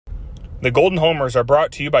The Golden Homers are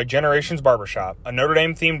brought to you by Generations Barbershop, a Notre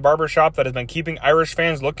Dame-themed barbershop that has been keeping Irish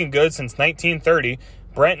fans looking good since 1930.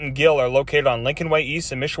 Brent and Gill are located on Lincoln Way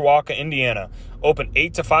East in Mishawaka, Indiana. Open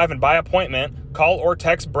 8 to 5 and by appointment. Call or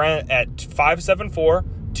text Brent at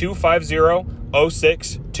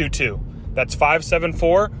 574-250-0622. That's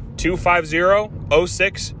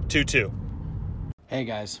 574-250-0622. Hey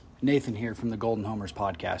guys, Nathan here from the Golden Homers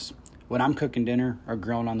podcast. When I'm cooking dinner or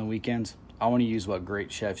grilling on the weekends, I want to use what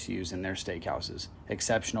great chefs use in their steakhouses,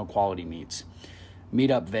 exceptional quality meats.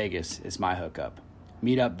 Meetup Vegas is my hookup.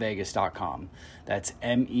 Meetupvegas.com. That's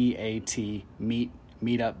M-E-A-T,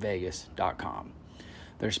 meetupvegas.com.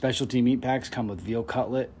 Their specialty meat packs come with veal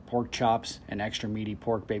cutlet, pork chops, and extra meaty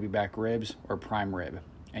pork baby back ribs or prime rib.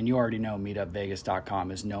 And you already know Meetupvegas.com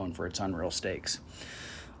is known for its unreal steaks.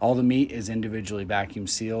 All the meat is individually vacuum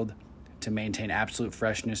sealed to maintain absolute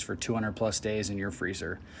freshness for 200 plus days in your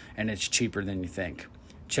freezer, and it's cheaper than you think.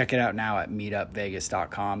 Check it out now at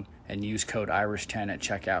meetupvegas.com and use code IRISH10 at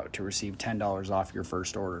checkout to receive $10 off your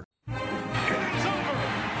first order. It is over,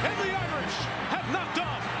 and the Irish have knocked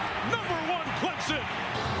off #1 Clemson.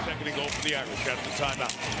 Second and goal for the Irish after the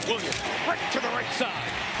timeout. Williams right to the right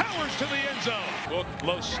side. Powers to the end zone. Look,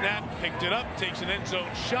 low snap, picked it up, takes an end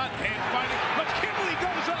zone shot, hand fighting. McKinley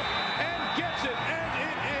goes up and gets it, and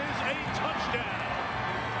it is a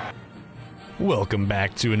touchdown. Welcome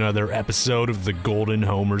back to another episode of the Golden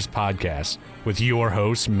Homers podcast with your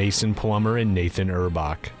hosts Mason Plummer and Nathan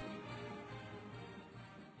Urbach.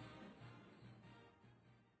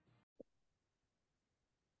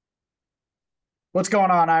 What's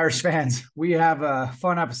going on, Irish fans? We have a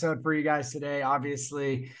fun episode for you guys today.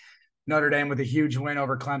 Obviously, Notre Dame with a huge win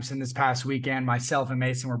over Clemson this past weekend. Myself and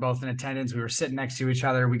Mason were both in attendance. We were sitting next to each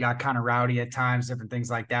other. We got kind of rowdy at times, different things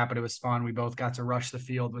like that, but it was fun. We both got to rush the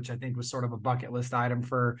field, which I think was sort of a bucket list item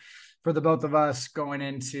for the both of us going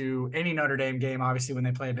into any Notre Dame game, obviously when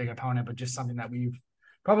they play a big opponent, but just something that we've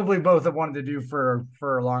probably both have wanted to do for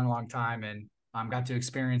a long, long time. And got to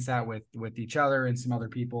experience that with each other and some other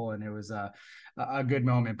people. And it was a good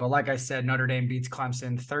moment. But like I said, Notre Dame beats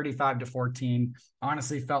Clemson 35-14.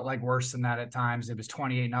 Honestly, felt like worse than that at times. It was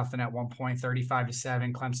 28-0 at one point,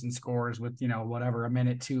 35-7. Clemson scores with, whatever, a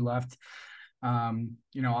minute 2 left, on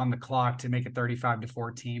the clock to make it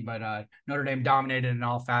 35-14. But Notre Dame dominated in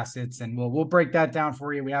all facets. And we'll break that down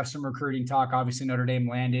for you. We have some recruiting talk. Obviously, Notre Dame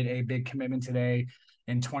landed a big commitment today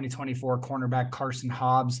in 2024 cornerback Carson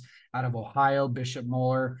Hobbs out of Ohio. Bishop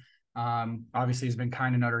Moeller obviously has been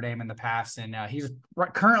kind to Notre Dame in the past, and he's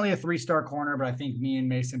currently a 3-star corner, but I think me and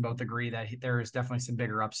Mason both agree that there is definitely some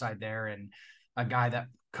bigger upside there, and a guy that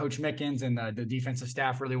Coach Mickens and the defensive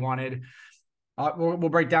staff really wanted. We'll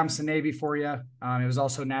break down some Navy for you. It was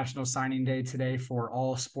also National Signing Day today for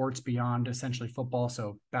all sports beyond essentially football,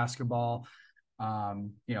 so basketball,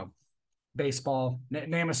 baseball,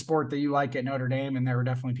 name a sport that you like at Notre Dame, and there were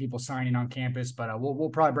definitely people signing on campus. But we'll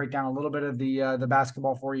probably break down a little bit of the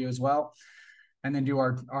basketball for you as well, and then do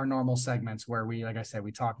our normal segments where we, like I said,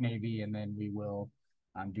 we talk Navy, and then we will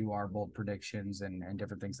do our bold predictions and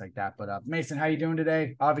different things like that. But Mason, how you doing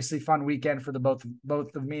today? Obviously, fun weekend for the both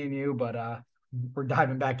of me and you, but we're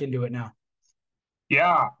diving back into it now.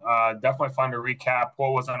 Yeah, definitely fun to recap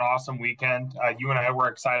what was an awesome weekend. You and I were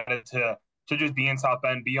excited to just be in South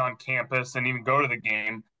Bend, be on campus, and even go to the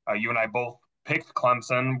game. You and I both picked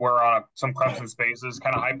Clemson. We're on some Clemson spaces,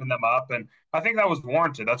 kind of hyping them up, and I think that was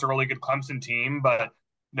warranted. That's a really good Clemson team, but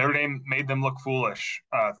Notre Dame made them look foolish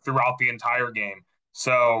throughout the entire game.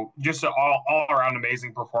 So just an all-around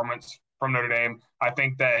amazing performance from Notre Dame. I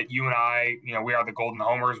think that you and I, we are the Golden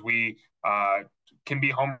Homers. We can be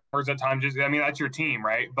homers at times. That's your team,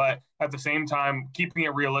 right? But at the same time, keeping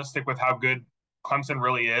it realistic with how good Clemson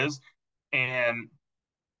really is. And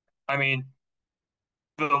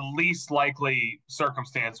the least likely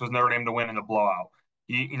circumstance was Notre Dame to win in a blowout.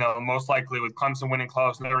 Most likely with Clemson winning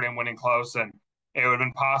close, Notre Dame winning close, and it would have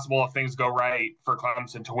been possible if things go right for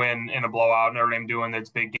Clemson to win in a blowout, Notre Dame doing its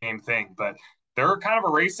big game thing. But they're kind of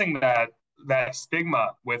erasing that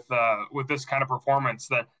stigma with this kind of performance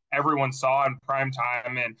that everyone saw in prime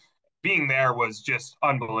time, and being there was just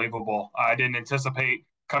unbelievable. I didn't anticipate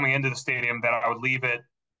coming into the stadium that I would leave it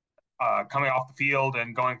coming off the field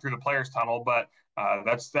and going through the players' tunnel, but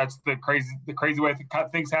that's the crazy way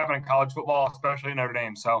things happen in college football, especially in Notre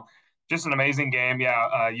Dame. So, just an amazing game.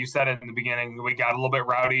 Yeah, you said it in the beginning. We got a little bit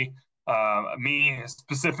rowdy, me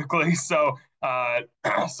specifically. So,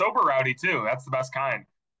 sober rowdy too. That's the best kind.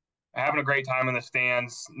 Having a great time in the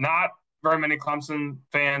stands. Not very many Clemson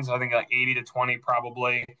fans. I think like 80-20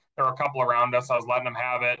 probably. There were a couple around us. I was letting them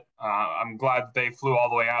have it. I'm glad they flew all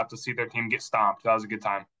the way out to see their team get stomped. That was a good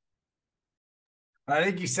time. I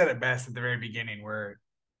think you said it best at the very beginning, where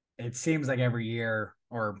it seems like every year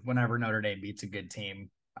or whenever Notre Dame beats a good team,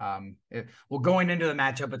 going into the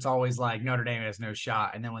matchup, it's always like Notre Dame has no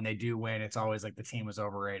shot, and then when they do win, it's always like the team was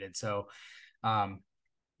overrated. So,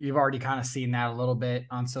 you've already kind of seen that a little bit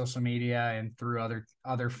on social media and through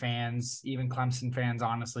other fans, even Clemson fans,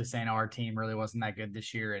 honestly saying, "Oh, our team really wasn't that good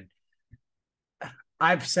this year." And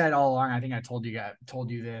I've said all along, I think I told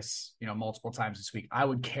you this, multiple times this week. I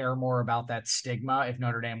would care more about that stigma if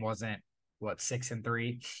Notre Dame wasn't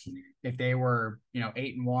 6-3. If they were,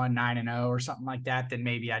 8-1, 9-0 or something like that, then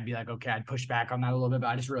maybe I'd be like, okay, I'd push back on that a little bit, but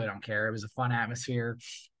I just really don't care. It was a fun atmosphere.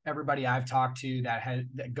 Everybody I've talked to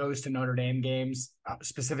that goes to Notre Dame games,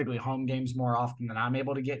 specifically home games, more often than I'm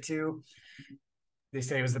able to get to, they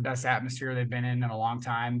say it was the best atmosphere they've been in a long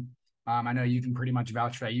time. I know you can pretty much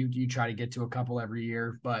vouch for that. You try to get to a couple every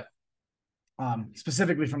year, but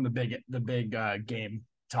specifically from the big game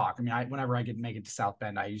talk. I mean, whenever I make it to South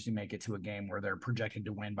Bend, I usually make it to a game where they're projected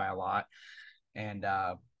to win by a lot. And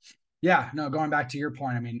going back to your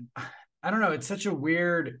point, I mean, I don't know. It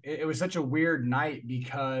was such a weird night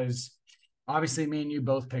because obviously me and you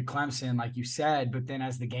both picked Clemson, like you said, but then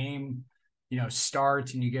as the game,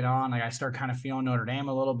 starts and you get on, like I start kind of feeling Notre Dame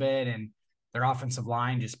a little bit, and their offensive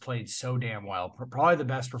line just played so damn well. Probably the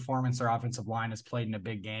best performance their offensive line has played in a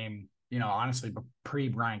big game, honestly, pre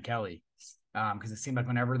Brian Kelly. Because it seemed like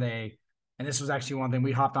whenever and this was actually one thing,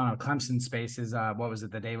 we hopped on a Clemson Spaces, what was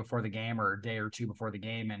it, the day before the game or a day or two before the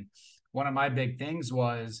game. And one of my big things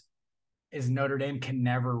is Notre Dame can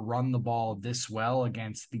never run the ball this well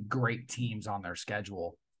against the great teams on their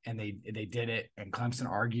schedule. And they did it. And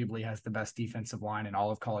Clemson arguably has the best defensive line in all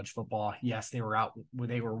of college football. Yes, they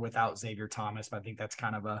were without Xavier Thomas, but I think that's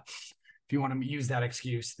kind of if you want to use that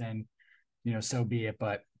excuse, then, so be it.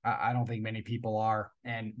 But I don't think many people are.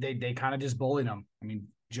 And they kind of just bullied them. I mean,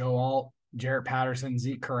 Joe Alt, Jarrett Patterson,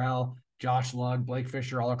 Zeke Correll, Josh Lugg, Blake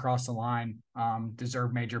Fisher, all across the line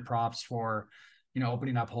deserve major props for,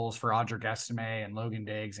 opening up holes for Audric Estime and Logan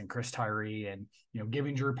Diggs and Chris Tyree and,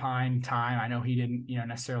 giving Drew Pine time. I know he didn't,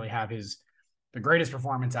 necessarily have the greatest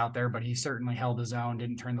performance out there, but he certainly held his own,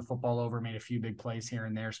 didn't turn the football over, made a few big plays here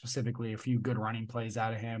and there, specifically a few good running plays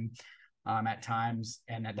out of him at times.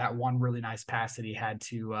 And that one really nice pass that he had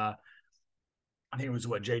to, I think it was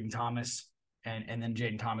Jaden Thomas. And then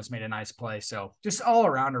Jaden Thomas made a nice play. So just all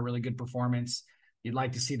around a really good performance. You'd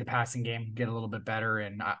like to see the passing game get a little bit better.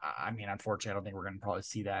 And I mean, unfortunately, I don't think we're going to probably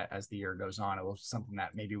see that as the year goes on. It was something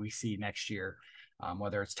that maybe we see next year,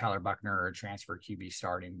 whether it's Tyler Buckner or a transfer QB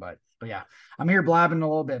starting. But yeah, I'm here blabbing a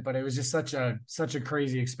little bit, but it was just such a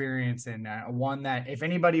crazy experience. And one that if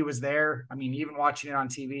anybody was there, I mean, even watching it on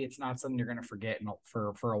TV, it's not something you're going to forget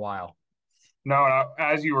for a while. No,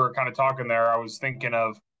 as you were kind of talking there, I was thinking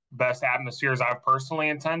of best atmospheres I've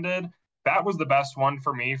personally attended. That was the best one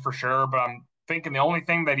for me for sure. But I'm thinking the only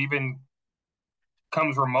thing that even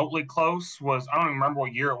comes remotely close was, I don't even remember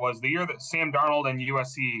what year it was, the year that Sam Darnold and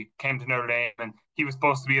USC came to Notre Dame, and he was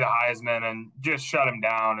supposed to be the Heisman and just shut him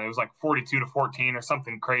down. It was like 42-14 or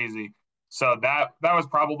something crazy. So that was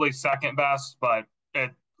probably second best, but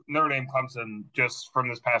Notre Dame Clemson just from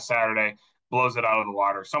this past Saturday blows it out of the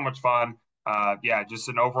water. So much fun. Just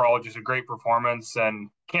an overall, just a great performance, and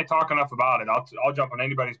can't talk enough about it. I'll jump on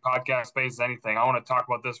anybody's podcast space, anything. I want to talk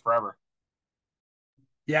about this forever.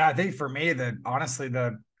 Yeah, I think for me,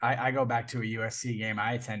 I go back to a USC game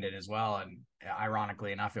I attended as well, and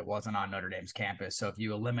ironically enough, it wasn't on Notre Dame's campus. So if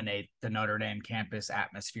you eliminate the Notre Dame campus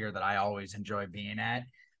atmosphere that I always enjoy being at,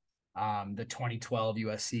 the 2012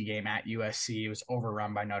 USC game at USC was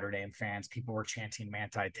overrun by Notre Dame fans. People were chanting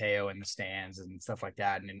Manti Te'o in the stands and stuff like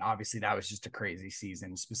that. And obviously that was just a crazy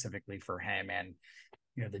season specifically for him and,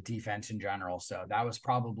 the defense in general. So that was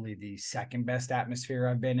probably the second best atmosphere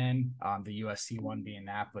I've been in, the USC one being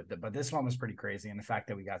that, but this one was pretty crazy. And the fact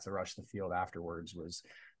that we got to rush the field afterwards was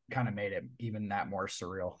kind of made it even that more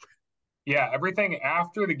surreal. Yeah. Everything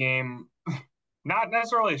after the game, not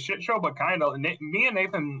necessarily a shit show, but kind of. Me and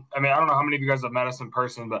Nathan, I mean, I don't know how many of you guys have met us in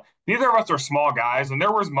person, but neither of us are small guys. And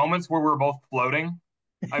there was moments where we were both floating.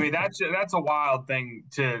 I mean, that's a wild thing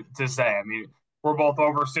to say. I mean, we're both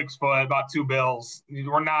over 6 foot, about 2 bills.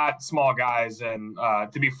 We're not small guys. And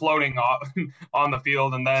to be floating on the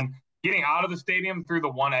field and then getting out of the stadium through the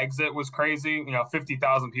one exit was crazy.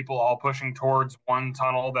 50,000 people all pushing towards one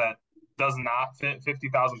tunnel that does not fit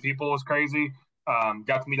 50,000 people was crazy.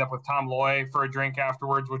 Got to meet up with Tom Loy for a drink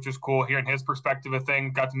afterwards, which is cool. Hearing his perspective of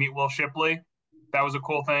things. Got to meet Will Shipley. That was a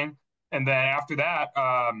cool thing. And then after that,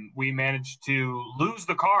 we managed to lose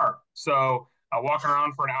the car. So walking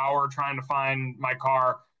around for an hour trying to find my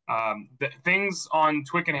car. Things on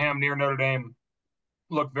Twickenham near Notre Dame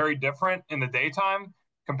looked very different in the daytime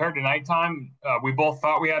compared to nighttime. We both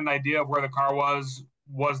thought we had an idea of where the car was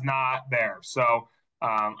not there. So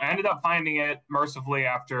I ended up finding it mercifully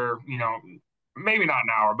after, maybe not an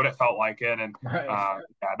hour, but it felt like it. And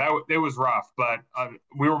it was rough, but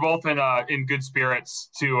we were both in good spirits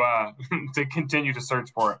to to continue to search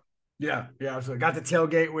for it. Yeah. So I got the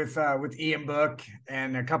tailgate with Ian Book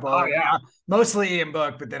and a couple other, yeah. Mostly Ian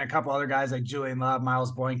Book, but then a couple other guys like Julian Love,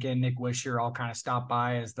 Miles Boykin, Nick Wisher all kind of stopped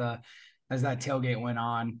by as that tailgate went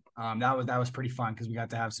on. That was pretty fun because we got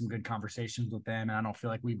to have some good conversations with them, and I don't feel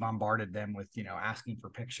like we bombarded them with asking for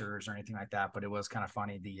pictures or anything like that. But it was kind of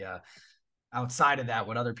funny outside of that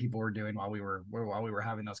what other people were doing while we were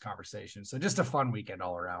having those conversations. So just a fun weekend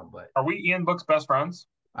all around. But are we Ian Book's best friends?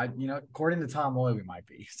 According to Tom Loy, we might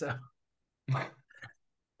be. So, but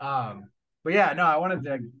yeah, no, I wanted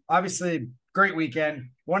to obviously great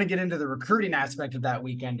weekend. Want to get into the recruiting aspect of that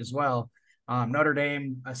weekend as well. Notre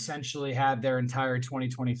Dame essentially had their entire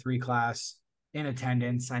 2023 class in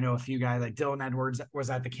attendance. I know a few guys like Dylan Edwards was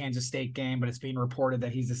at the Kansas State game, but it's being reported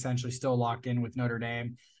that he's essentially still locked in with Notre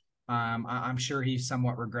Dame. I'm sure he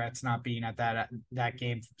somewhat regrets not being at that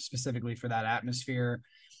game specifically for that atmosphere.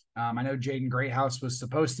 I know Jaden Greathouse was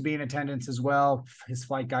supposed to be in attendance as well. His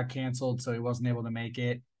flight got canceled, so he wasn't able to make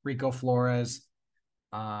it. Rico Flores.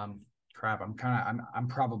 I'm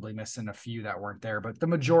probably missing a few that weren't there, but the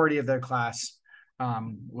majority of their class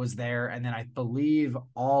was there. And then I believe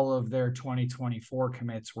all of their 2024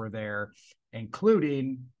 commits were there,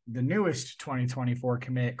 including the newest 2024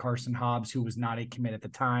 commit, Carson Hobbs, who was not a commit at the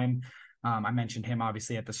time. I mentioned him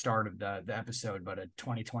obviously at the start of the episode, but a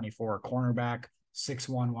 2024 cornerback.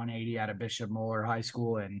 6'1", 180 out of Bishop Moeller High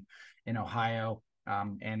School in Ohio.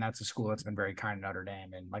 And that's a school that's been very kind to Notre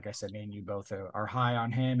Dame. And like I said, me and you both are high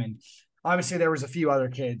on him. And obviously there was a few other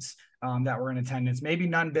kids that were in attendance, maybe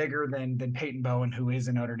none bigger than Peyton Bowen, who is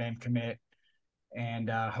a Notre Dame commit and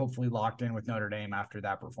hopefully locked in with Notre Dame after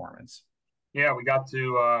that performance. Yeah, we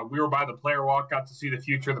were by the player walk, got to see the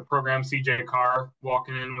future of the program, CJ Carr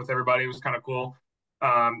walking in with everybody. It was kind of cool.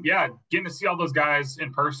 Getting to see all those guys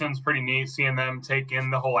in person is pretty neat, seeing them take in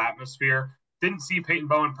the whole atmosphere. Didn't see Peyton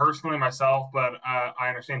Bowen personally myself, but I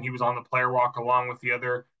understand he was on the player walk along with the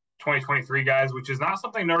other 2023 guys, which is not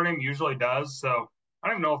something Notre Dame usually does. So I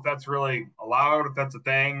don't even know if that's really allowed, if that's a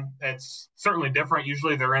thing. It's certainly different.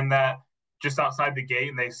 Usually they're in that just outside the gate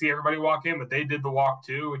and they see everybody walk in, but they did the walk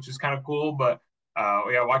too, which is kind of cool. But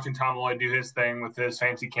watching Tom Lloyd do his thing with his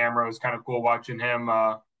fancy camera was kind of cool watching him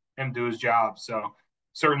do his job. So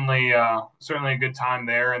certainly a good time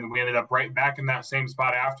there. And we ended up right back in that same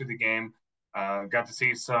spot after the game. Got to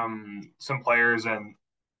see some players, and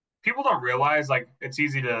people don't realize, like, it's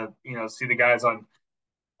easy to, see the guys on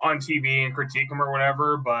TV and critique them or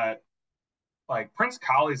whatever, but like Prince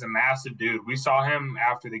Colley's a massive dude. We saw him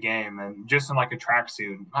after the game and just in like a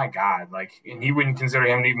tracksuit. My God, and he wouldn't consider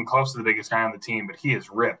him even close to the biggest guy on the team, but he is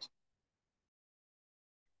ripped.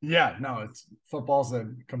 Yeah, no, football's a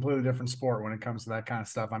completely different sport when it comes to that kind of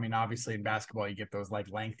stuff. I mean, obviously in basketball, you get those like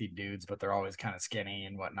lengthy dudes, but they're always kind of skinny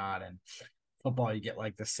and whatnot. And football, you get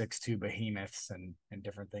like the 6'2" behemoths and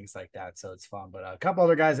different things like that. So it's fun. But a couple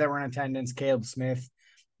other guys that were in attendance, Caleb Smith,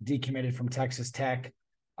 decommitted from Texas Tech.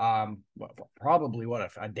 Probably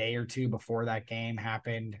a day or two before that game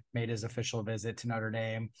happened, made his official visit to Notre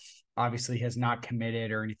Dame. Obviously has not committed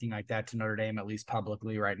or anything like that to Notre Dame, at least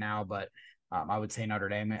publicly right now, but I would say Notre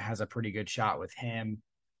Dame has a pretty good shot with him.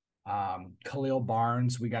 Khalil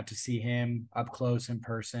Barnes, we got to see him up close in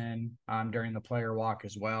person during the player walk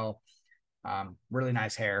as well. Really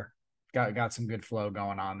nice hair. Got some good flow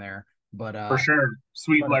going on there. But for sure,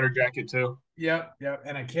 sweet leather jacket too. Yep.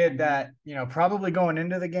 And a kid that, probably going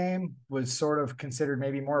into the game was sort of considered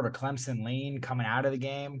maybe more of a Clemson lean coming out of the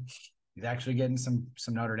game. He's actually getting some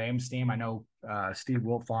Notre Dame steam. I know Steve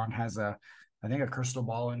Wiltfong has a crystal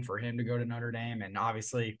ball in for him to go to Notre Dame. And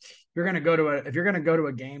obviously if you're going to go to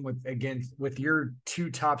a game with your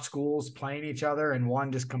two top schools playing each other and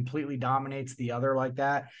one just completely dominates the other like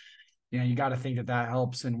that, you got to think that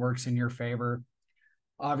helps and works in your favor.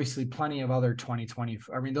 Obviously plenty of other 2020.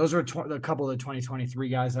 I mean, those are a couple of the 2023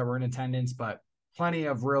 guys that were in attendance, but plenty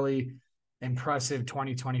of really impressive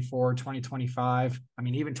 2024, 2025. I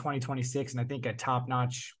mean, even 2026. And I think a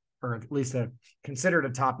top-notch, or at least considered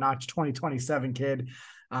a top-notch 2027 kid,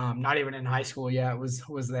 not even in high school yet,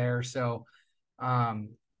 was there. So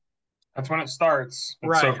that's when it starts. It's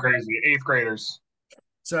right. So crazy. 8th graders.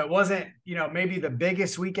 So it wasn't, maybe the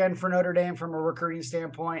biggest weekend for Notre Dame from a recruiting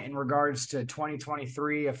standpoint in regards to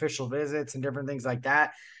 2023 official visits and different things like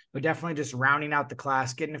that, but definitely just rounding out the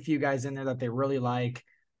class, getting a few guys in there that they really like.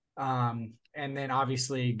 And then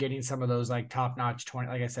obviously getting some of those like top notch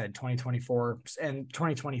 2024 and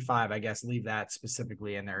 2025, I guess, leave that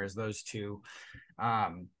specifically in there as those two.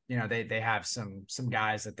 They have some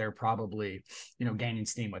guys that they're probably, gaining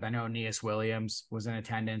steam with. I know Aeneas Williams was in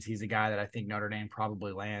attendance. He's a guy that I think Notre Dame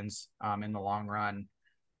probably lands in the long run.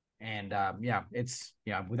 And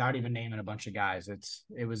without even naming a bunch of guys,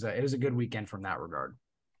 it was a good weekend from that regard.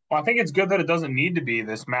 Well, I think it's good that it doesn't need to be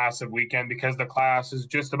this massive weekend because the class is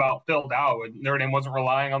just about filled out. Notre Dame wasn't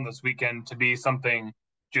relying on this weekend to be something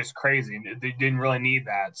just crazy. They didn't really need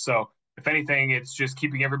that. So, if anything, it's just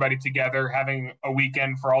keeping everybody together, having a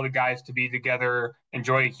weekend for all the guys to be together,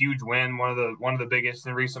 enjoy a huge win, one of the biggest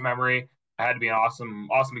in recent memory. It had to be an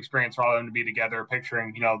awesome experience for all of them to be together,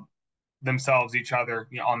 picturing themselves, each other,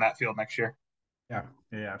 on that field next year. Yeah,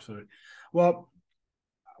 absolutely. Well,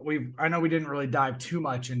 I know we didn't really dive too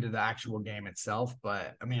much into the actual game itself,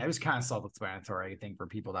 but I mean, it was kind of self-explanatory, I think, for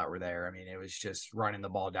people that were there. I mean, it was just running the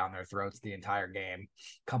ball down their throats the entire game.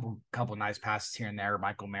 Couple nice passes here and there.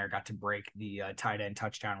 Michael Mayer got to break the tight end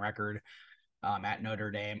touchdown record at Notre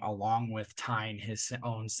Dame, along with tying his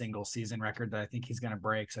own single season record that I think he's going to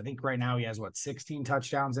break. So I think right now he has 16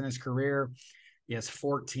 touchdowns in his career. He has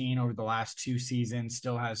 14 over the last 2 seasons.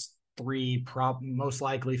 Still has 3, most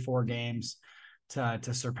likely 4 games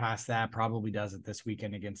to surpass that. Probably does it this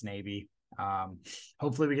weekend against Navy.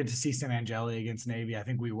 Hopefully we get to see some Angeli against Navy. I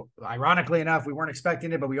think ironically enough, we weren't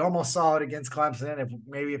expecting it, but we almost saw it against Clemson.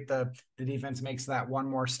 If the defense makes that one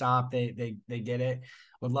more stop, they get it.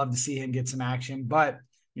 Would love to see him get some action. But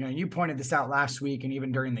you pointed this out last week, and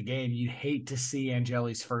even during the game, you'd hate to see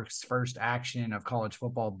Angeli's first action of college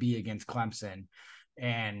football be against Clemson.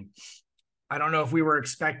 And I don't know if we were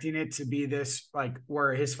expecting it to be this, like,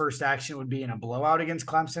 where his first action would be in a blowout against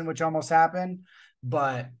Clemson, which almost happened,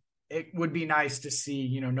 but it would be nice to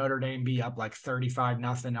see, Notre Dame be up like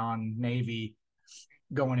 35-0 on Navy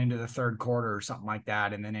going into the third quarter or something like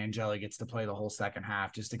that. And then Angeli gets to play the whole second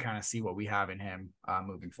half just to kind of see what we have in him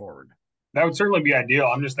moving forward. That would certainly be ideal.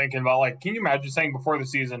 I'm just thinking about, like, can you imagine saying before the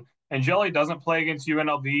season, Angeli doesn't play against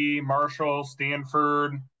UNLV, Marshall,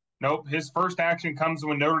 Stanford. Nope. His first action comes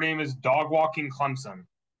when Notre Dame is dog walking Clemson.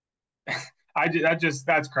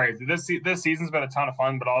 That's crazy. This season's been a ton of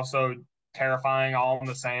fun, but also terrifying all in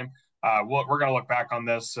the same. We're going to look back on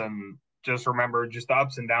this and just remember just the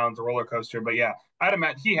ups and downs, the roller coaster. But yeah, I'd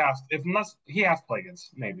imagine he has to play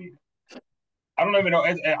against Navy. I don't even know.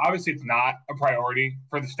 Obviously, it's not a priority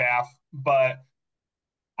for the staff, but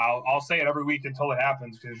I'll say it every week until it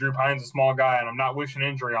happens because Drew Pyne's a small guy, and I'm not wishing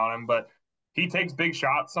injury on him, but he takes big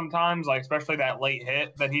shots sometimes, like especially that late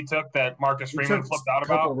hit that he took that Marcus Freeman flipped out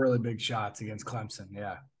about. A couple really big shots against Clemson,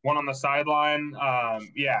 yeah. One on the sideline.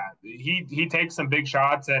 He takes some big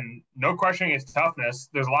shots, and no questioning his toughness.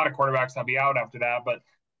 There's a lot of quarterbacks that'll be out after that, but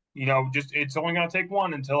it's only going to take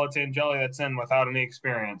one until it's Angeli that's in without any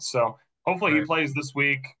experience. So hopefully he plays this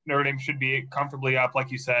week. Notre Dame should be comfortably up,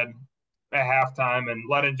 like you said, at halftime, and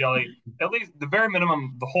let Angeli, at least the very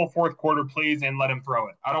minimum, the whole fourth quarter, please, and let him throw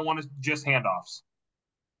it. I don't want to just handoffs.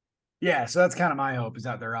 Yeah, so that's kind of my hope, is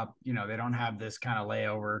that they're up. They don't have this kind of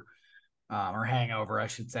layover or hangover, I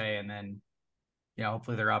should say, and then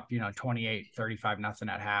hopefully they're up 28-35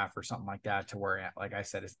 at half or something like that, to where, like I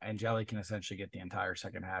said, Angeli can essentially get the entire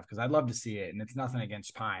second half, because I'd love to see it. And it's nothing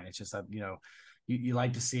against Pyne. It's just that you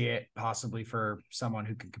like to see it possibly for someone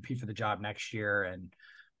who can compete for the job next year, and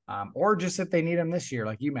or just if they need him this year,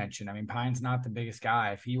 like you mentioned. I mean, Pyne's not the biggest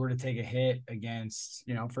guy. If he were to take a hit against,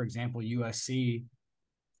 for example, USC,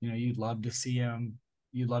 you'd love to see him.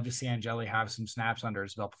 You'd love to see Angeli have some snaps under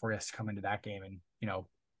his belt before he has to come into that game. And,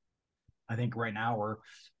 I think right now we're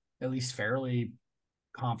at least fairly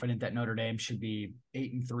confident that Notre Dame should be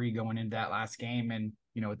 8-3 going into that last game. And,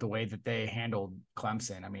 with the way that they handled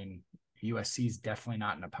Clemson, I mean, USC is definitely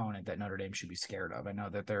not an opponent that Notre Dame should be scared of. I know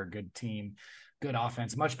that they're a good team, good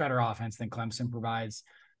offense, much better offense than Clemson provides,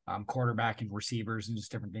 quarterback and receivers and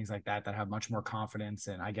just different things like that have much more confidence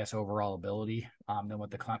and, I guess, overall ability than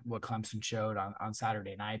what Clemson showed on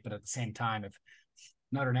Saturday night. But at the same time, if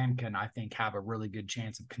Notre Dame can, I think, have a really good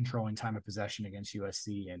chance of controlling time of possession against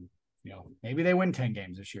USC, and maybe they win 10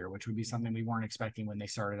 games this year, which would be something we weren't expecting when they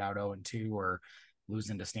started out 0-2 or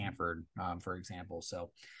losing to Stanford, for example. So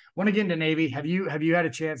want to get into Navy. Have you had a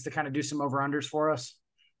chance to kind of do some over-unders for us?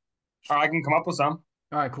 I can come up with some.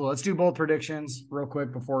 All right, cool. Let's do bold predictions real quick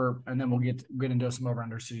and then we'll get into some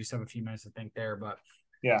over-unders. So you just have a few minutes to think there. But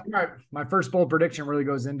yeah, all right, my first bold prediction really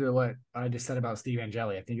goes into what I just said about Steve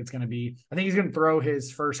Angeli. I think he's going to throw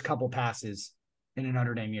his first couple passes in a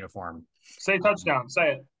Notre Dame uniform. Say touchdown.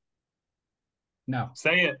 Say it. No.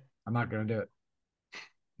 Say it. I'm not going to do it.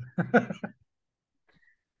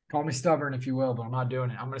 Call me stubborn if you will, but I'm not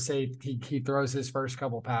doing it. I'm going to say he throws his first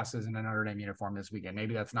couple passes in a Notre Dame uniform this weekend.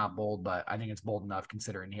 Maybe that's not bold, but I think it's bold enough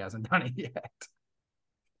considering he hasn't done it yet.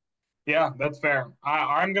 Yeah, that's fair.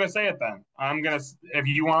 I'm going to say it then. If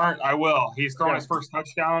you aren't, I will. He's throwing his first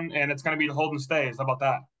touchdown, and it's going to be to Holden Stays. How about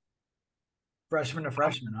that? Freshman to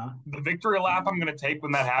freshman, huh? The victory lap I'm going to take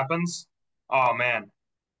when that happens. Oh, man.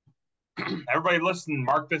 Everybody listen,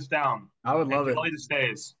 mark this down. I would love it. Jelly to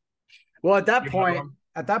Stays. Well, at that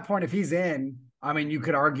point, if he's in, I mean, you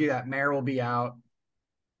could argue that Mayer will be out.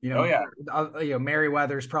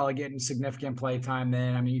 Merriweather's probably getting significant play time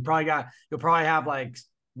then. I mean, you'll probably have like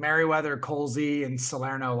Merriweather, Colsey, and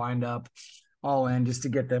Salerno lined up all in just to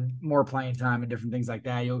get them more playing time and different things like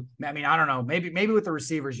that. I don't know. Maybe with the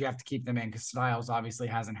receivers, you have to keep them in because Styles obviously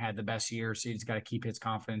hasn't had the best year. So you just got to keep his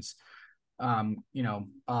confidence,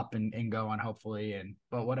 up and going hopefully.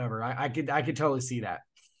 But whatever, I could totally see that.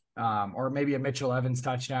 Or maybe a Mitchell Evans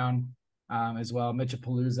touchdown as well.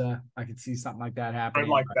 Mitchell-Palooza. I could see something like that happening.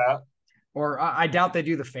 That. Or I doubt they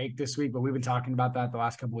do the fake this week, but we've been talking about that the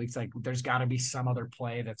last couple of weeks. Like there's got to be some other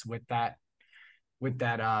play that's with that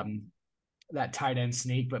tight end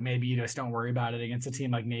sneak, but maybe you just don't worry about it against a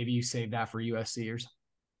team like Navy. You save that for USC or something.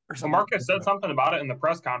 Well, Marcus said something about it in the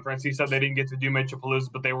press conference. He said they didn't get to do Mitchell-Palooza,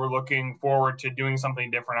 but they were looking forward to doing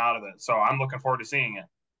something different out of it. So I'm looking forward to seeing it.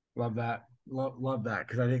 Love that. Love that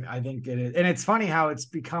because I think it is, and it's funny how it's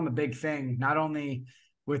become a big thing, not only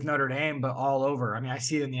with Notre Dame but all over. I mean, I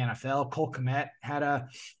see it in the NFL. Cole Kmet had a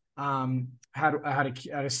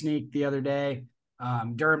sneak the other day.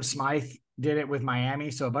 Durham Smythe did it with Miami,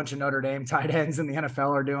 so a bunch of Notre Dame tight ends in the NFL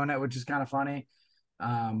are doing it, which is kind of funny.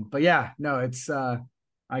 But yeah, no, it's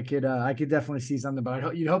I could definitely see something,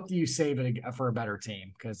 but you'd hope that you save it for a better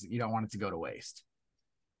team because you don't want it to go to waste.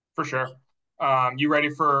 For sure. You ready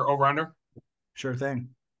for over-under? Sure thing.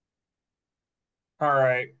 All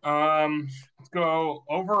right. Let's go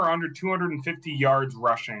over or under 250 yards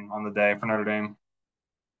rushing on the day for Notre Dame.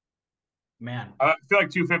 Man. I feel like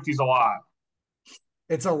 250 is a lot.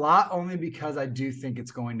 It's a lot only because I do think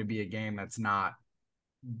it's going to be a game that's not,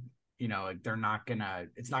 it's not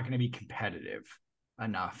going to be competitive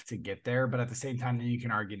enough to get there. But at the same time, then you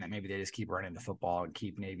can argue that maybe they just keep running the football and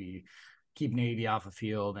keep Navy off the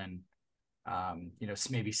field and,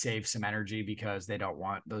 maybe save some energy because they don't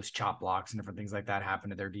want those chop blocks and different things like that happen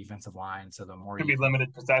to their defensive line. So the more could be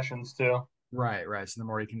limited possessions too. Right. So the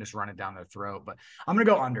more you can just run it down their throat. But I'm going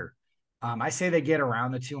to go under. I say they get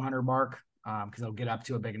around the 200 mark because they'll get up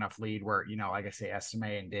to a big enough lead where, like I say,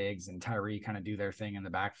 Estime and Diggs and Tyree kind of do their thing in the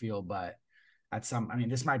backfield. But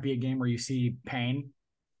this might be a game where you see Payne,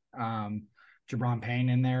 Jabron Payne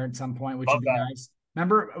in there at some point, which would be nice.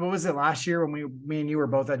 Remember, what was it last year when me and you were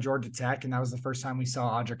both at Georgia Tech, and that was the first time we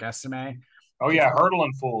saw Audric Estime? Oh, yeah,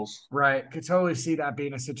 hurdling fools. Right. Could totally see that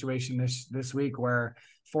being a situation this week where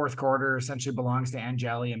fourth quarter essentially belongs to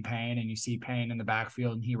Angeli and Payne, and you see Payne in the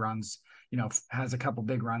backfield, and he runs, has a couple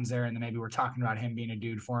big runs there, and then maybe we're talking about him being a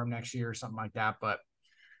dude for him next year or something like that. But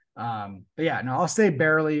yeah, no, I'll say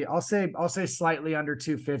barely. I'll say slightly under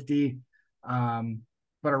 250,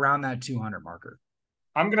 but around that 200 marker.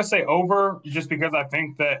 I'm going to say over just because I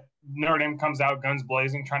think that Notre Dame comes out guns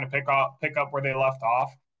blazing, trying to pick up where they left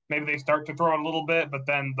off. Maybe they start to throw it a little bit, but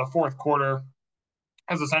then the fourth quarter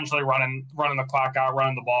is essentially running the clock out,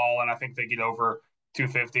 running the ball, and I think they get over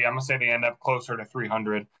 250. I'm going to say they end up closer to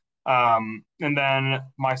 300. And then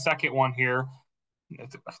my second one here,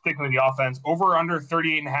 sticking with the offense, over or under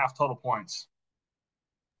 38.5 total points.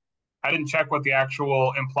 I didn't check what the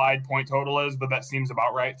actual implied point total is, but that seems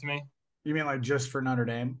about right to me. You mean like just for Notre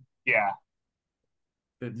Dame? Yeah.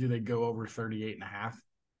 Do they go over 38.5?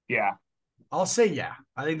 Yeah. I'll say yeah.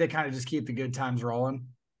 I think they kind of just keep the good times rolling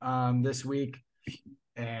this week.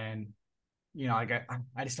 And, I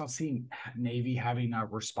just don't see Navy having a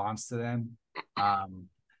response to them.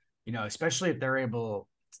 Especially if they're able,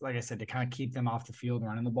 like I said, to kind of keep them off the field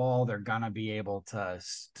running the ball, they're going to be able to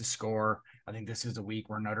score. I think this is a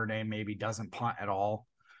week where Notre Dame maybe doesn't punt at all.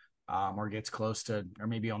 Or gets close to, or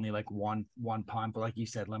maybe only like one punt, but like you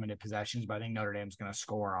said, limited possessions. But I think Notre Dame's going to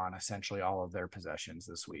score on essentially all of their possessions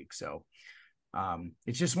this week. So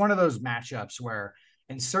it's just one of those matchups where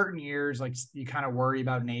in certain years, like you kind of worry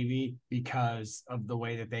about Navy because of the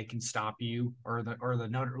way that they can stop you or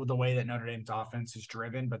the way that Notre Dame's offense is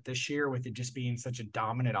driven. But this year, with it just being such a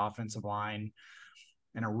dominant offensive line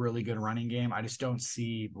and a really good running game, I just don't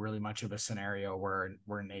see really much of a scenario where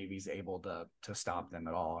Navy's able to stop them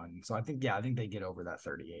at all. And so I think they get over that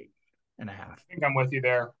 38.5. I think I'm with you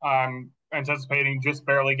there. I'm anticipating just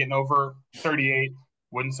barely getting over 38.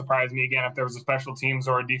 Wouldn't surprise me again if there was a special teams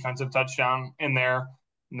or a defensive touchdown in there.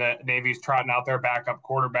 Navy's trotting out their backup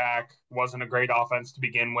quarterback. Wasn't a great offense to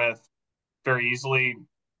begin with. Very easily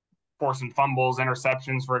forcing fumbles,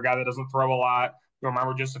 interceptions for a guy that doesn't throw a lot. You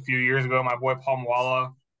remember just a few years ago, my boy Paul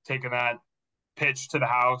Mwala taking that pitch to the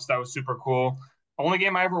house. That was super cool. Only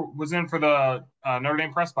game I ever was in for the Notre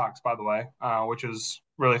Dame press box, by the way, which is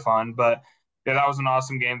really fun. But yeah, that was an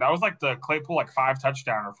awesome game. That was like the Claypool 5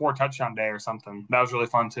 touchdown or 4 touchdown day or something. That was really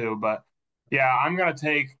fun too. But yeah, I'm gonna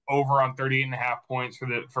take over on 38.5 points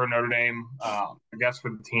for Notre Dame. I guess for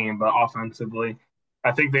the team, but offensively,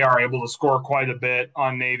 I think they are able to score quite a bit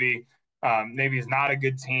on Navy. Navy is not a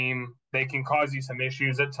good team. They can cause you some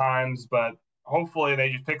issues at times, but hopefully they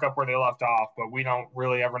just pick up where they left off. But we don't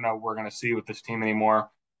really ever know what we're going to see with this team anymore.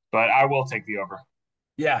 But I will take the over.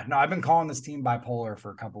 Yeah, no, I've been calling this team bipolar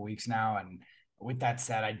for a couple weeks now. And with that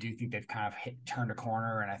said, I do think they've kind of turned a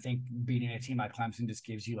corner. And I think beating a team like Clemson just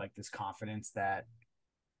gives you like this confidence that,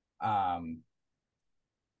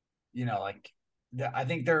 I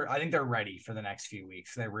think they're ready for the next few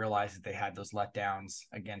weeks. They realize that they had those letdowns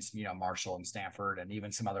against, Marshall and Stanford and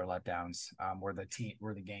even some other letdowns where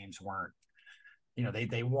the games weren't,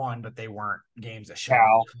 they won, but they weren't games that showed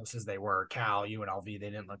as close as they were. Cal, UNLV, they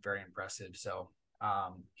didn't look very impressive. So,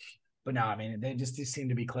 but no, I mean, they just seem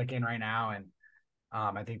to be clicking right now. And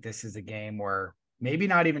I think this is a game where maybe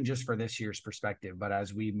not even just for this year's perspective, but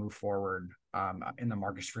as we move forward in the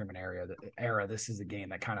Marcus Freeman era, this is a game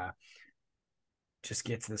that kind of just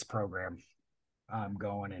gets this program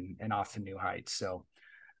going and off to new heights. So,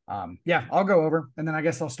 yeah, I'll go over. And then I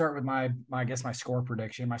guess I'll start with my score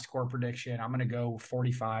prediction. My score prediction, I'm going to go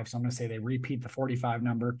 45. So I'm going to say they repeat the 45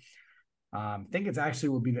 number. I think it's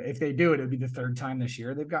actually if they do it, it'll be the third time this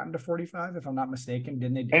year they've gotten to 45, if I'm not mistaken.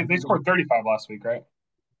 Didn't they? They scored 35 last week, right?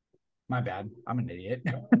 My bad. I'm an idiot.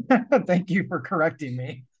 Thank you for correcting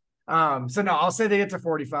me. So no, I'll say they get to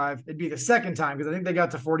 45. It'd be the second time because I think they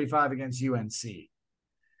got to 45 against UNC.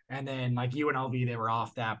 And then like UNLV, they were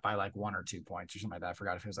off that by like 1 or 2 points or something like that. I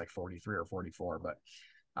forgot if it was like 43 or 44, but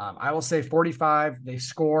I will say 45. They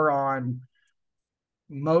score on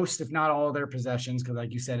most, if not all of their possessions. Cause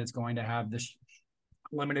like you said, it's going to have this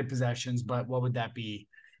limited possessions, but what would that be?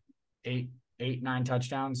 9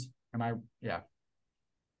 touchdowns. Yeah.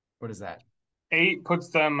 What is that? 8 puts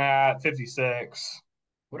them at 56.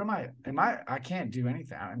 What I can't do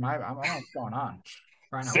anything. I don't know what's going on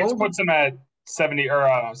right now. 6 puts them at 70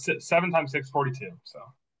 or 7 times 6, 42. So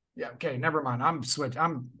yeah, okay, never mind.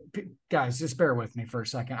 Guys, just bear with me for a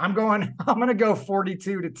second. I'm going to go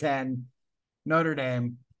 42-10 Notre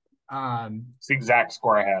Dame. It's the exact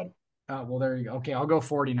score I had. Well, there you go. Okay, I'll go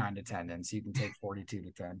 49-10 then, so you can take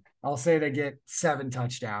 42-10. I'll say they get 7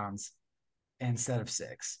 touchdowns instead of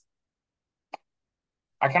 6.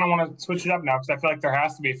 I kind of want to switch it up now because I feel like there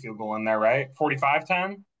has to be a field goal in there, right?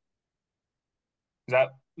 45-10?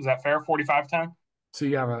 Is that fair? 45-10? So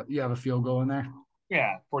you have a field goal in there?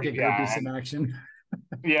 Yeah, 40. Yeah, some action.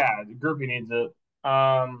 Yeah, the groupie needs it.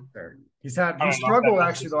 He struggled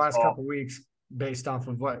actually the last couple of weeks based off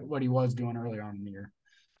of what he was doing earlier on in the year.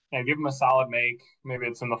 Yeah, give him a solid make. Maybe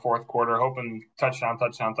it's in the fourth quarter, hoping touchdown.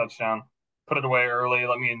 Put it away early.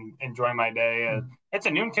 Let me enjoy my day. It's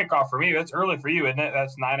a noon kickoff for me. That's early for you, isn't it?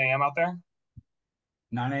 That's 9 a.m. out there.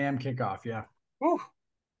 9 a.m. kickoff. Yeah. Whew.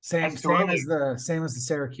 Same as the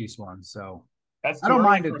Syracuse one. So I don't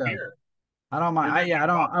mind it though. Here. I don't mind.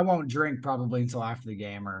 I won't drink probably until after the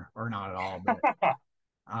game or not at all. But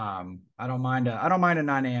I don't mind a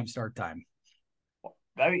 9 a.m. start time.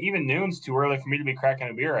 Even noon's too early for me to be cracking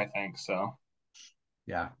a beer, I think. So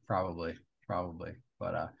yeah, probably.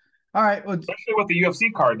 But all right. Well, especially with the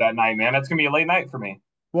UFC card that night, man. That's gonna be a late night for me.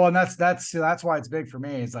 Well, and that's why it's big for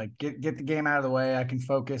me. It's like get the game out of the way. I can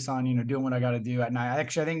focus on doing what I got to do at night.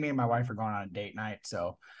 Actually, I think me and my wife are going on a date night,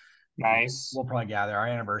 so nice. We'll probably gather. Our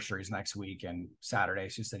anniversary is next week, and Saturday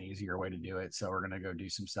is just an easier way to do it. So we're gonna go do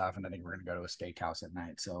some stuff, and I think we're gonna go to a steakhouse at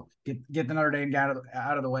night. So get the Notre Dame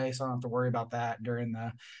out of the way, so I don't have to worry about that during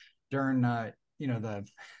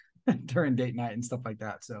date night and stuff like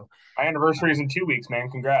that. So my anniversary is in 2 weeks, man.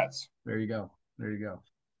 Congrats. There you go.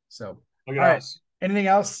 So look at us. Anything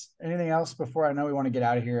else before? I know we want to get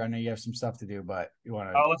out of here. I know you have some stuff to do, but you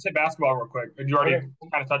want to. Oh, let's say basketball real quick. Did you already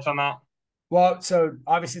kind of touch on that? Well, so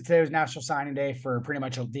obviously today was National Signing Day for pretty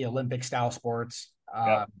much the Olympic style sports.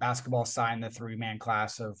 Basketball signed the 3-man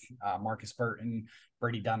class of Marcus Burton,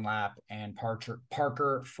 Brady Dunlap, and Parker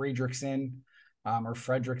Fredrickson. Or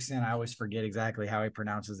Fredrickson. I always forget exactly how he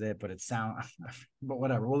pronounces it, but but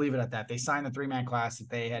whatever. We'll leave it at that. They signed the 3-man class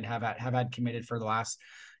that they have had committed for the last,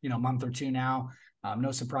 month or two now.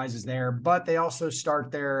 No surprises there, but they also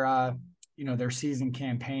start their season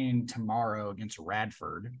campaign tomorrow against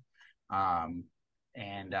Radford.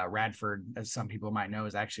 And Radford, as some people might know,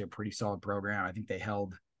 is actually a pretty solid program. I think they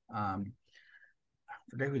held I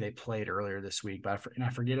forget who they played earlier this week, but I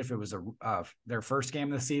forget if it was their first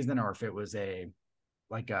game of the season or if it was a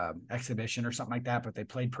exhibition or something like that. But they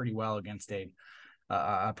played pretty well against a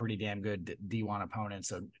pretty damn good D1 opponent.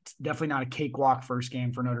 So it's definitely not a cakewalk first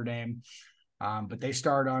game for Notre Dame. But they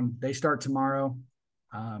start tomorrow.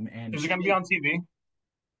 And is it going to be on TV?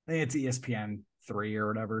 I think it's ESPN3 or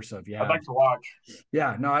whatever. So if you I'd like to watch.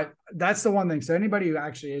 Yeah, no, that's the one thing. So anybody who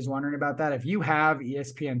actually is wondering about that, if you have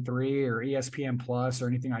ESPN3 or ESPN Plus or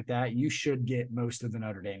anything like that, you should get most of the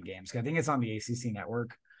Notre Dame games. I think it's on the ACC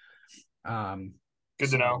network. Good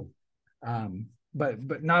to know.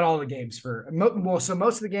 But not all the games so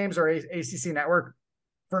most of the games are ACC network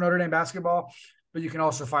for Notre Dame basketball, but you can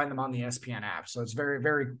also find them on the ESPN app. So it's very,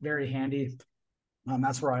 very, very handy.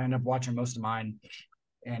 That's where I end up watching most of mine.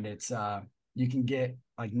 And it's you can get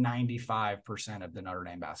like 95% of the Notre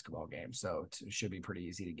Dame basketball games. So it should be pretty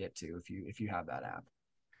easy to get to if you have that app.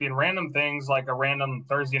 In random things like a random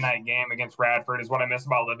Thursday night game against Radford is what I miss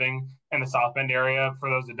about living in the South Bend area. For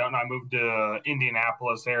those that don't know, I moved to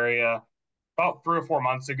Indianapolis area about 3 or 4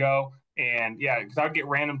 months ago. And yeah, because I'd get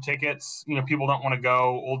random tickets. People don't want to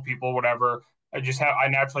go, old people, whatever. I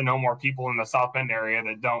naturally know more people in the South Bend area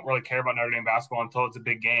that don't really care about Notre Dame basketball until it's a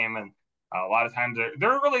big game. And a lot of times there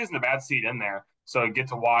really isn't a bad seat in there. So get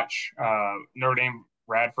to watch Notre Dame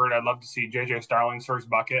Radford. I'd love to see JJ Starling's first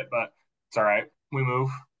bucket, but it's all right. We move.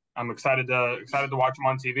 I'm excited to watch them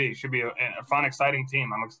on TV. It should be a fun, exciting team.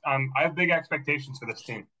 I have big expectations for this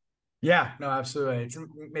team. Yeah, no, absolutely. It's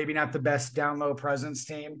maybe not the best down low presence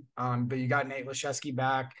team, but you got Nate Laszewski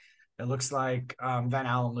back. It looks like Van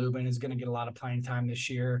Allen Lubin is going to get a lot of playing time this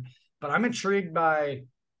year. But I'm actually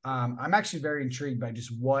very intrigued by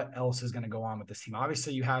just what else is going to go on with this team.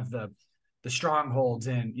 Obviously, you have the strongholds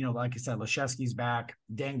in, like I said, Laszewski's back,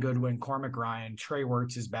 Dan Goodwin, Cormac Ryan, Trey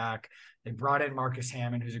Wirtz is back. They brought in Marcus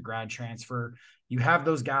Hammond, who's a grad transfer. You have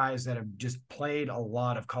those guys that have just played a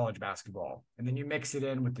lot of college basketball. And then you mix it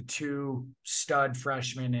in with the 2 stud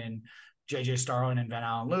freshmen in JJ Starling and Van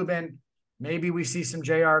Allen Lubin. Maybe we see some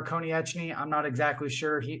JR Konieczny. I'm not exactly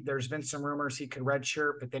sure. There's been some rumors he could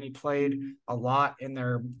redshirt, but then he played a lot in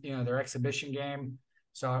their exhibition game.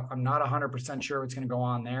 So I'm not 100% sure what's going to go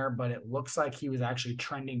on there, but it looks like he was actually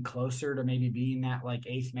trending closer to maybe being that like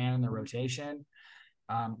 8th man in the rotation.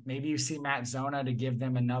 Maybe you see Matt Zona to give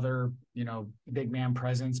them another, big man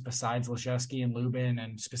presence besides Laszewski and Lubin,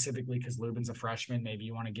 and specifically because Lubin's a freshman, maybe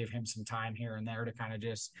you want to give him some time here and there to kind of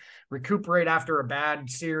just recuperate after a bad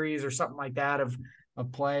series or something like that of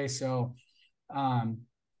play. So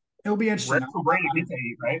it'll be interesting. Rare for Brady to get to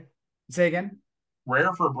 8, right? Say again?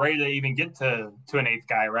 Rare for Brady to even get to an 8th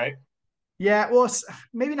guy, right? Yeah, well,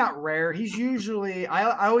 maybe not rare. He's usually,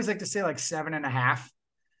 I always like to say like 7.5.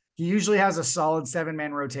 He usually has a solid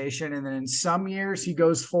 7-man rotation. And then in some years he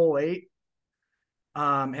goes full 8.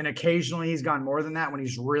 And occasionally he's gone more than that when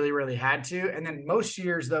he's really, really had to. And then most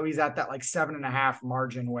years though, he's at that like 7.5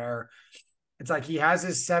 margin where it's like he has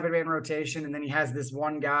his 7-man rotation. And then he has this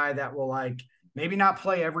one guy that will like maybe not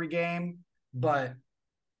play every game, but,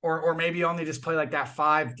 or maybe only just play like that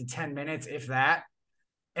 5 to 10 minutes, if that.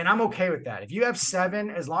 And I'm okay with that. If you have 7,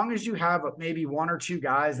 as long as you have maybe 1 or 2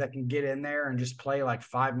 guys that can get in there and just play like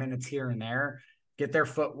 5 minutes here and there, get their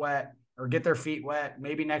foot wet or get their feet wet.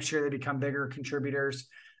 Maybe next year they become bigger contributors.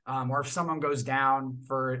 Or if someone goes down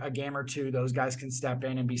for a game or 2, those guys can step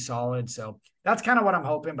in and be solid. So that's kind of what I'm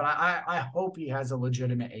hoping. But I hope he has a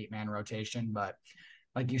legitimate 8-man rotation. But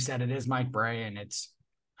like you said, it is Mike Brey, and it's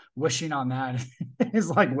wishing on that is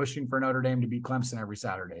like wishing for Notre Dame to beat Clemson every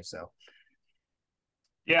Saturday. So.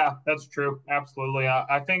 Yeah, that's true. Absolutely.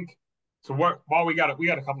 I think so. While we got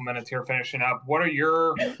a couple minutes here finishing up, what are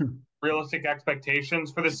your realistic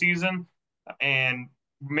expectations for the season? And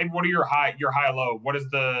maybe what are your high low? What is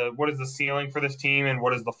the ceiling for this team, and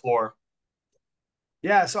what is the floor?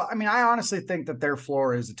 Yeah, so I mean, I honestly think that their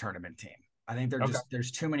floor is a tournament team. I think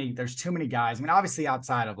there's too many guys. I mean, obviously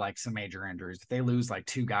outside of like some major injuries, if they lose like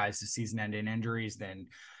 2 guys to season-ending injuries, then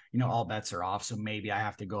all bets are off. So maybe I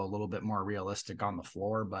have to go a little bit more realistic on the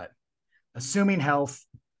floor, but assuming health,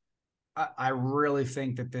 I really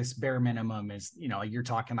think that this bare minimum is, you're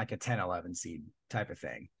talking like a 10-11 seed type of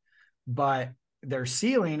thing. But their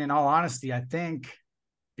ceiling, in all honesty, I think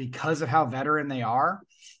because of how veteran they are,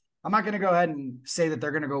 I'm not going to go ahead and say that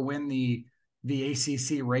they're going to go win the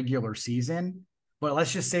ACC regular season, but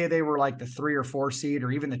let's just say they were like the 3 or 4 seed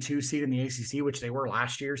or even the 2 seed in the ACC, which they were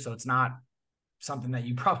last year. So it's not something that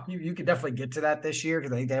you could definitely get to that this year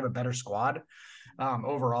because I think they have a better squad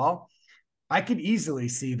overall. I could easily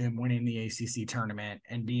see them winning the ACC tournament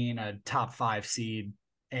and being a top 5 seed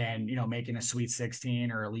and, making a Sweet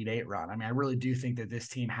 16 or Elite 8 run. I mean, I really do think that this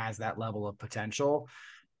team has that level of potential.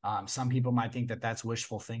 Some people might think that that's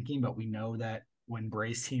wishful thinking, but we know that when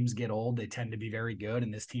Brace teams get old, they tend to be very good.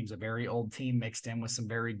 And this team's a very old team mixed in with some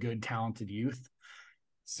very good, talented youth.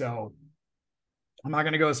 So I'm not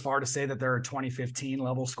going to go as far to say that they're a 2015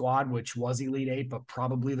 level squad, which was Elite 8, but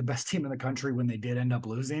probably the best team in the country when they did end up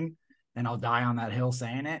losing. And I'll die on that hill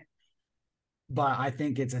saying it. But I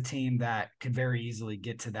think it's a team that could very easily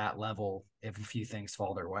get to that level if a few things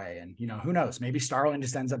fall their way. And, who knows? Maybe Starling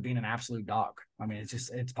just ends up being an absolute dog. I mean,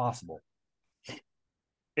 it's possible.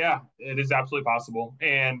 Yeah, it is absolutely possible.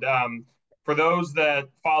 And for those that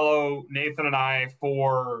follow Nathan and I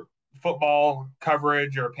for football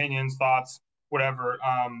coverage or opinions, thoughts, whatever,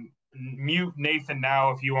 mute Nathan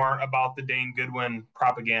now if you aren't about the Dane Goodwin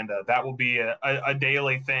propaganda. That will be a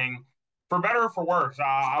daily thing, for better or for worse.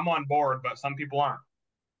 I'm on board, but some people aren't.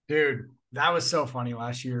 Dude, that was so funny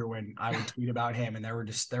last year when I would tweet about him, and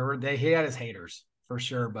he had his haters for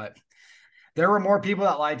sure, but there were more people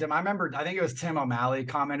that liked him. I remember, I think it was Tim O'Malley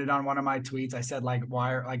commented on one of my tweets. I said,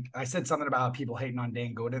 I said something about people hating on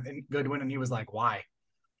Dane Goodwin, and he was like, why?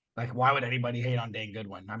 Like, why would anybody hate on Dane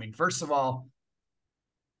Goodwin? I mean, first of all,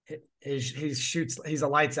 he's a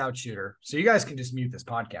lights out shooter. So you guys can just mute this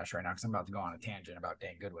podcast right now because I'm about to go on a tangent about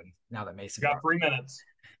Dane Goodwin now that Mason got 3 minutes.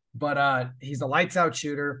 But he's a lights out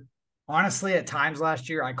shooter. Honestly, at times last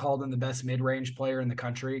year, I called him the best mid-range player in the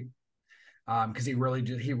country. Because he really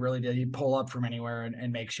did. He'd pull up from anywhere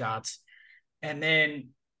and make shots. And then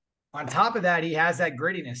on top of that, he has that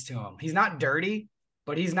grittiness to him. He's not dirty,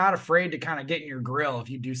 but he's not afraid to kind of get in your grill if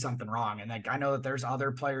you do something wrong. And I know that there's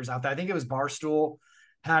other players out there. I think it was Barstool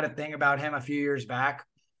had a thing about him a few years back,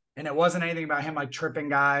 and it wasn't anything about him like tripping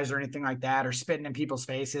guys or anything like that, or spitting in people's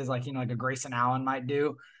faces like a Grayson Allen might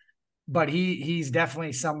do. But he's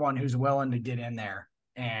definitely someone who's willing to get in there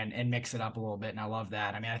and mix it up a little bit. And I love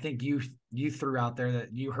that. I mean, I think you threw out there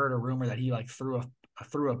that you heard a rumor that he threw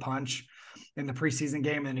a punch in the preseason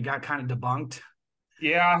game and it got kind of debunked.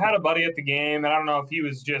 Yeah, I had a buddy at the game, and I don't know if he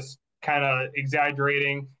was just kind of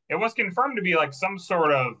exaggerating. It was confirmed to be like some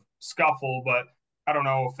sort of scuffle, but I don't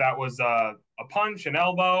know if that was a punch, an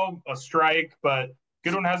elbow, a strike, but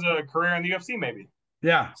Goodwin has a career in the UFC maybe.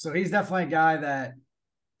 Yeah, so he's definitely a guy that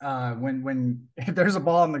when if there's a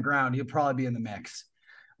ball on the ground, he'll probably be in the mix.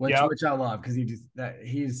 Which I love because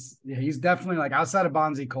he's definitely, like, outside of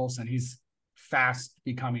Bonzie Colson, he's fast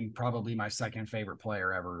becoming probably my second favorite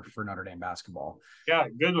player ever for Notre Dame basketball. Yeah,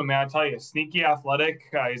 Goodwin, man, I tell you, sneaky athletic.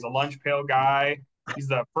 He's a lunch pail guy. He's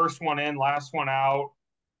the first one in, last one out.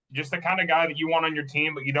 Just the kind of guy that you want on your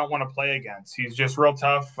team, but you don't want to play against. He's just real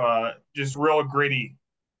tough, just real gritty.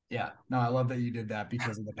 Yeah, no, I love that you did that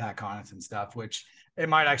because of the Pat Connaughton stuff, which it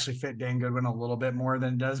might actually fit Dane Goodwin a little bit more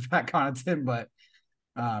than it does Pat Connaughton, but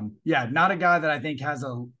yeah, not a guy that I think has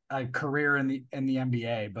a career in the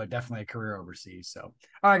NBA, but definitely a career overseas. So,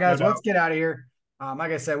 all right, guys, let's get out of here.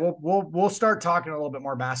 Like I said, we'll start talking a little bit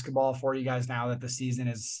more basketball for you guys now that the season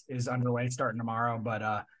is underway, starting tomorrow. But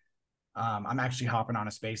I'm actually hopping on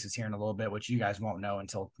a Spaces here in a little bit, which you guys won't know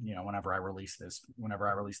until whenever I release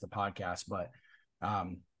the podcast. But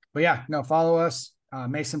yeah, no, follow us,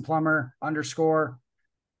 Mason Plummer _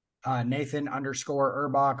 Nathan _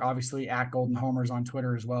 Urbach, obviously at Golden Homers on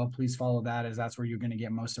Twitter as well. Please follow that, as that's where you're going to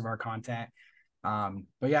get most of our content.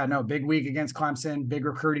 But yeah, no, big week against Clemson, big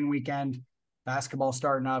recruiting weekend, basketball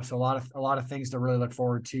starting up. So a lot of things to really look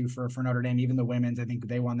forward to for Notre Dame. Even the women's, I think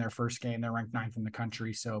they won their first game. They're ranked 9th in the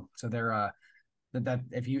country. So they're that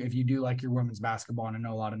if you do like your women's basketball, and I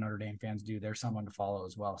know a lot of Notre Dame fans do, there's someone to follow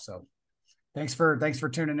as well. So thanks for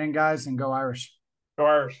tuning in, guys, and go Irish. Go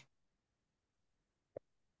Irish.